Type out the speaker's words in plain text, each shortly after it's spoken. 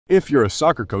If you're a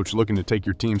soccer coach looking to take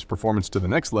your team's performance to the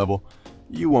next level,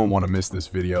 you won't want to miss this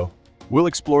video. We'll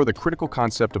explore the critical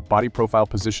concept of body profile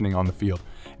positioning on the field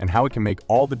and how it can make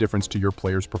all the difference to your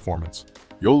player's performance.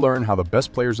 You'll learn how the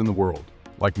best players in the world,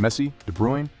 like Messi, De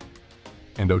Bruyne,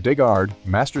 and Odegaard,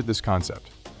 mastered this concept,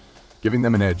 giving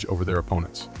them an edge over their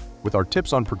opponents. With our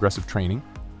tips on progressive training,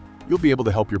 you'll be able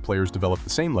to help your players develop the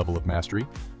same level of mastery,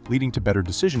 leading to better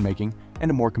decision-making and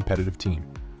a more competitive team.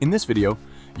 In this video,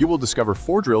 you will discover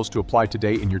 4 drills to apply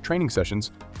today in your training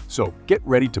sessions, so get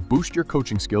ready to boost your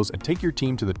coaching skills and take your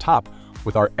team to the top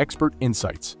with our expert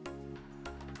insights.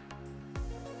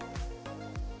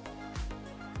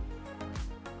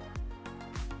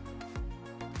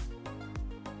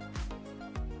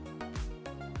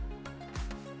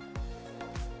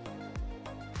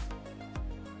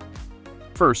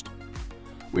 First,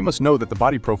 we must know that the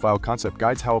body profile concept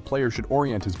guides how a player should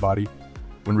orient his body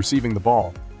when receiving the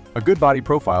ball. A good body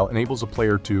profile enables a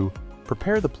player to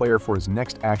prepare the player for his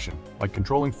next action, like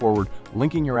controlling forward,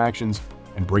 linking your actions,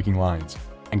 and breaking lines,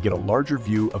 and get a larger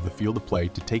view of the field of play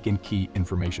to take in key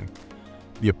information: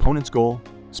 the opponent's goal,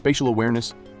 spatial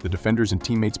awareness, the defender's and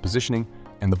teammates' positioning,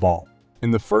 and the ball.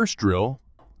 In the first drill,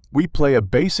 we play a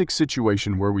basic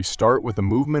situation where we start with a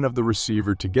movement of the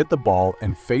receiver to get the ball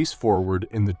and face forward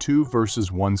in the 2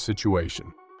 versus 1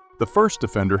 situation. The first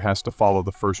defender has to follow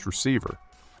the first receiver,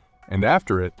 and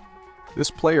after it,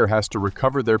 this player has to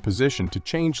recover their position to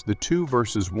change the 2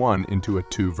 versus 1 into a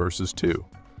 2 versus 2.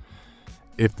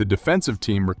 If the defensive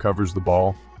team recovers the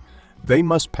ball, they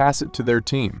must pass it to their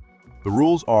team. The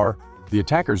rules are: the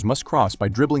attackers must cross by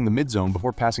dribbling the mid-zone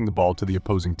before passing the ball to the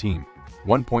opposing team.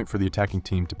 1 point for the attacking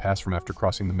team to pass from after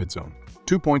crossing the mid-zone.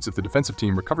 2 points if the defensive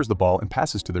team recovers the ball and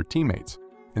passes to their teammates.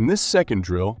 In this second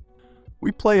drill,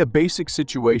 we play a basic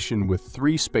situation with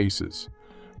 3 spaces,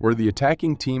 where the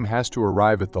attacking team has to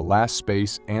arrive at the last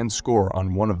space and score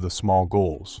on one of the small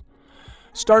goals.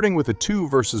 Starting with a 2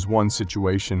 versus 1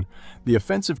 situation, the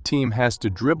offensive team has to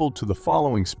dribble to the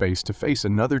following space to face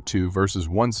another 2 versus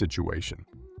 1 situation.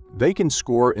 They can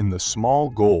score in the small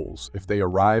goals if they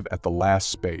arrive at the last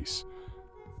space.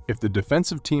 If the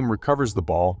defensive team recovers the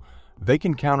ball, they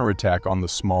can counterattack on the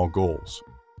small goals.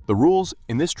 The rules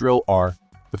in this drill are: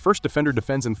 the first defender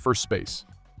defends in first space.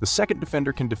 The second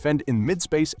defender can defend in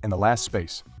mid-space and the last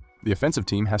space. The offensive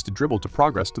team has to dribble to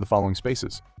progress to the following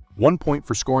spaces. 1 point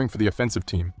for scoring for the offensive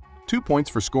team, 2 points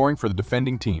for scoring for the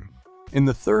defending team. In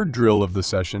the third drill of the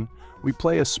session, we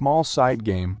play a small side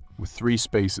game with 3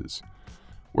 spaces,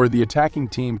 where the attacking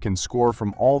team can score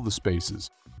from all the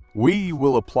spaces. We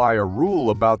will apply a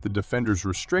rule about the defender's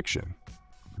restriction.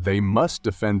 They must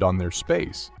defend on their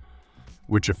space,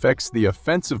 which affects the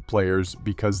offensive players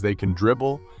because they can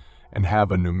dribble and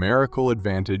have a numerical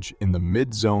advantage in the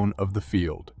mid-zone of the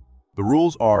field. The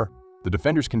rules are: the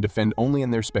defenders can defend only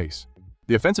in their space.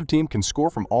 The offensive team can score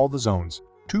from all the zones,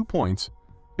 2 points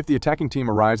if the attacking team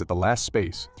arrives at the last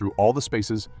space through all the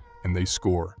spaces and they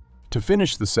score. To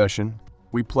finish the session,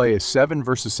 we play a 7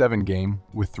 versus 7 game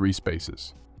with 3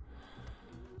 spaces,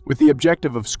 with the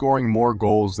objective of scoring more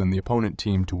goals than the opponent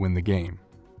team to win the game.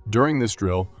 During this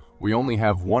drill, we only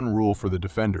have 1 rule for the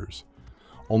defenders.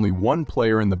 Only 1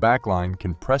 player in the back line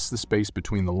can press the space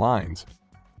between the lines,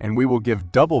 and we will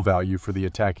give double value for the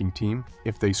attacking team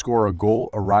if they score a goal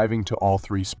arriving to all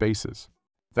 3 spaces.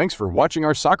 Thanks for watching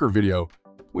our soccer video.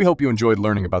 We hope you enjoyed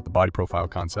learning about the body profile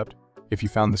concept. If you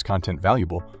found this content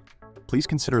valuable, please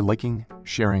consider liking,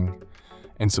 sharing,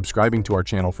 and subscribing to our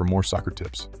channel for more soccer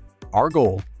tips. Our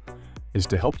goal is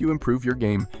to help you improve your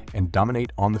game and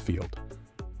dominate on the field.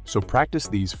 So practice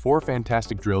these 4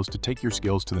 fantastic drills to take your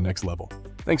skills to the next level.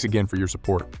 Thanks again for your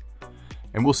support,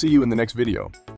 and we'll see you in the next video.